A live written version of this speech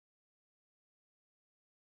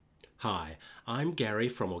Hi, I'm Gary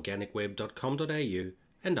from organicweb.com.au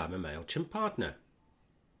and I'm a Mailchimp partner.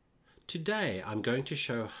 Today I'm going to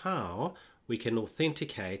show how we can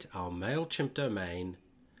authenticate our Mailchimp domain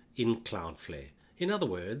in Cloudflare. In other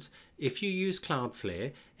words, if you use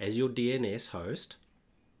Cloudflare as your DNS host,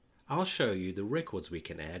 I'll show you the records we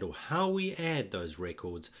can add or how we add those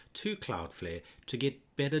records to Cloudflare to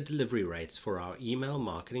get better delivery rates for our email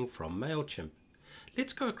marketing from Mailchimp.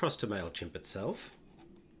 Let's go across to Mailchimp itself.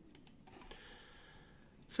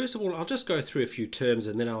 First of all, I'll just go through a few terms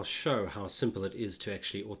and then I'll show how simple it is to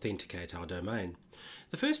actually authenticate our domain.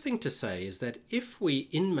 The first thing to say is that if we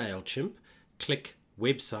in Mailchimp click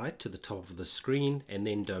website to the top of the screen and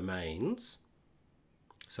then domains,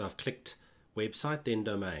 so I've clicked website then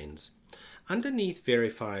domains, underneath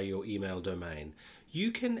verify your email domain,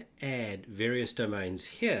 you can add various domains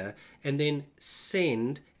here and then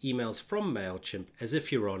send emails from Mailchimp as if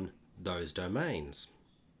you're on those domains.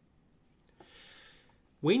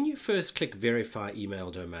 When you first click verify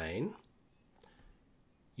email domain,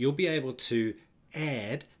 you'll be able to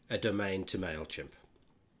add a domain to Mailchimp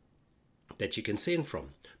that you can send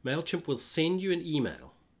from. Mailchimp will send you an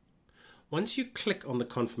email. Once you click on the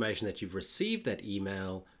confirmation that you've received that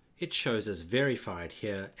email, it shows as verified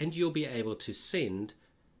here and you'll be able to send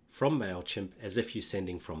from Mailchimp as if you're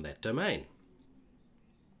sending from that domain.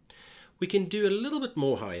 We can do a little bit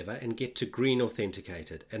more, however, and get to green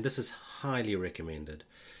authenticated, and this is highly recommended.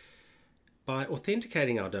 By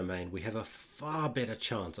authenticating our domain, we have a far better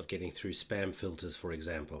chance of getting through spam filters, for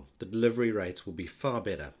example. The delivery rates will be far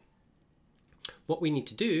better. What we need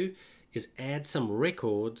to do is add some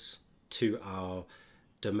records to our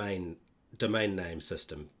domain name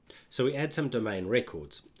system. So we add some domain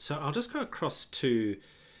records. So I'll just go across to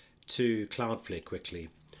Cloudflare quickly.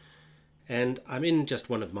 And I'm in just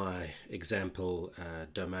one of my example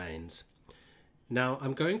domains. Now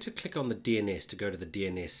I'm going to click on the DNS to go to the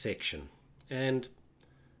DNS section. And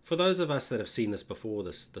for those of us that have seen this before,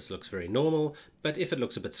 this looks very normal, but if it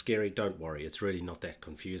looks a bit scary, don't worry, it's really not that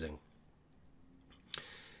confusing.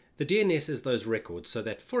 The DNS is those records so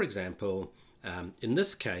that, for example, in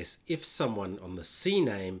this case, if someone on the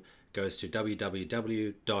Cname goes to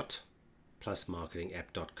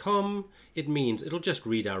www.plusmarketingapp.com, it means it'll just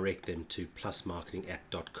redirect them to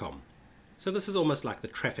plusmarketingapp.com. So this is almost like the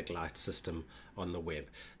traffic light system on the web.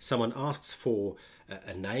 Someone asks for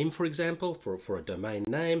a name, for example, for a domain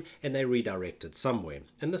name, and they redirect it somewhere.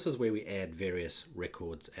 And this is where we add various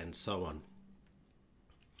records and so on.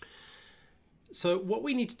 So what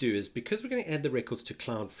we need to do is, because we're going to add the records to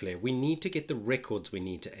Cloudflare, we need to get the records we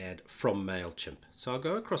need to add from Mailchimp. So I'll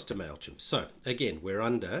go across to Mailchimp. So again, we're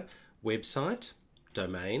under website,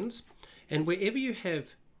 domains, and wherever you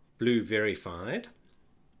have blue verified,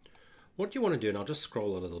 what you want to do, and I'll just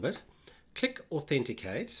scroll a little bit, click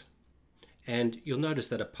Authenticate, and you'll notice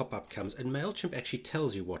that a pop-up comes and Mailchimp actually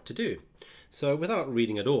tells you what to do. So without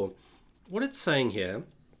reading it all, what it's saying here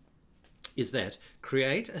is that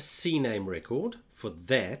create a Cname record for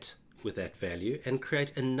that with that value and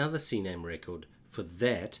create another Cname record for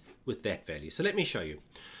that with that value. So let me show you.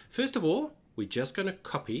 First of all, we're just going to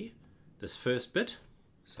copy this first bit.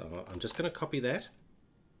 So I'm just going to copy that.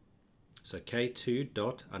 So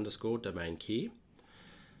k2._domain key.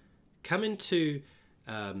 Come into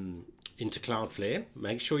Cloudflare,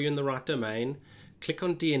 make sure you're in the right domain, click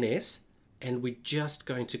on DNS, and we're just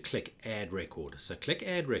going to click add record. So click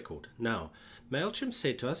add record. Now, Mailchimp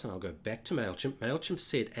said to us, and I'll go back to Mailchimp, Mailchimp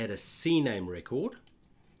said add a Cname record.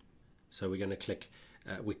 So we're going to click,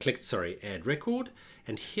 we clicked add record,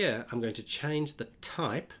 and here I'm going to change the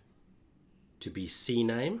type to be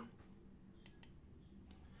Cname.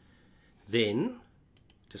 Then,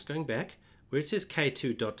 just going back, where it says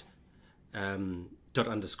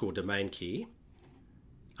k2._domain key,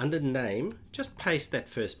 under name, just paste that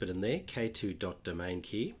first bit in there, k2.domain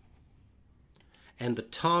key. And the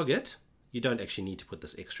target, you don't actually need to put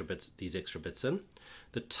these extra bits in.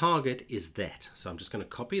 The target is that. So I'm just going to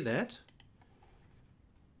copy that,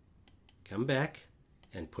 come back,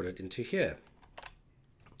 and put it into here.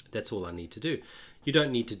 That's all I need to do. You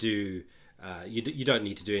don't need to do you don't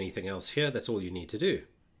need to do anything else here. That's all you need to do.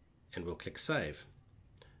 And we'll click save.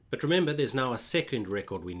 But remember, there's now a second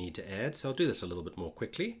record we need to add, so I'll do this a little bit more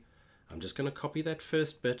quickly. I'm just going to copy that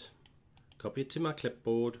first bit, copy it to my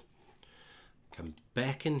clipboard, come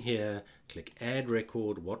back in here, click add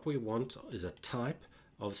record. What we want is a type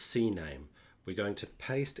of Cname. We're going to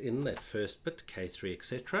paste in that first bit, K3,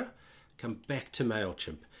 etc. Come back to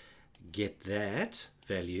Mailchimp, get that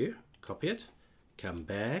value, copy it, come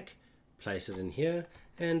back, place it in here,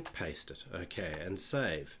 and paste it. Okay, and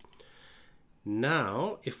save.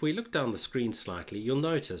 Now, if we look down the screen slightly, you'll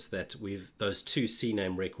notice that those two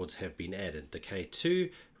Cname records have been added. The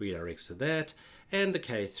K2 redirects to that, and the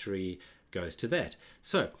K3 goes to that.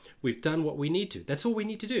 So we've done what we need to. That's all we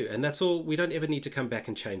need to do, and that's all. We don't ever need to come back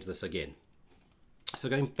and change this again. So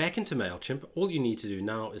going back into Mailchimp, all you need to do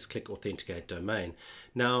now is click Authenticate Domain.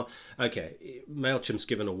 Now, okay, Mailchimp's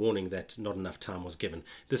given a warning that not enough time was given.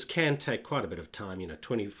 This can take quite a bit of time,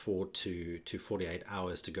 24 to 48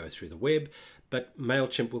 hours to go through the web, but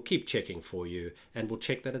Mailchimp will keep checking for you and will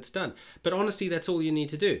check that it's done. But honestly, that's all you need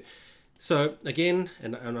to do. So again,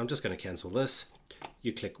 and I'm just going to cancel this,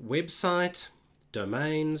 you click Website,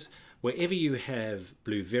 Domains, wherever you have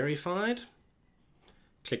blue verified,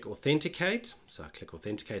 click Authenticate. So I click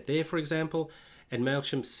Authenticate there, for example, and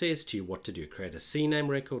Mailchimp says to you what to do. Create a Cname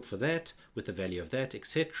record for that with the value of that,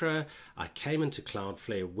 etc. I came into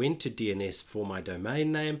Cloudflare, went to DNS for my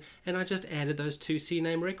domain name, and I just added those two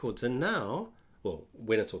Cname records. And now, well,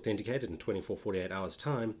 when it's authenticated in 24-48 hours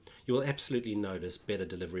time, you will absolutely notice better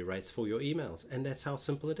delivery rates for your emails. And that's how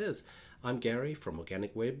simple it is. I'm Gary from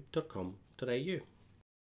organicweb.com.au.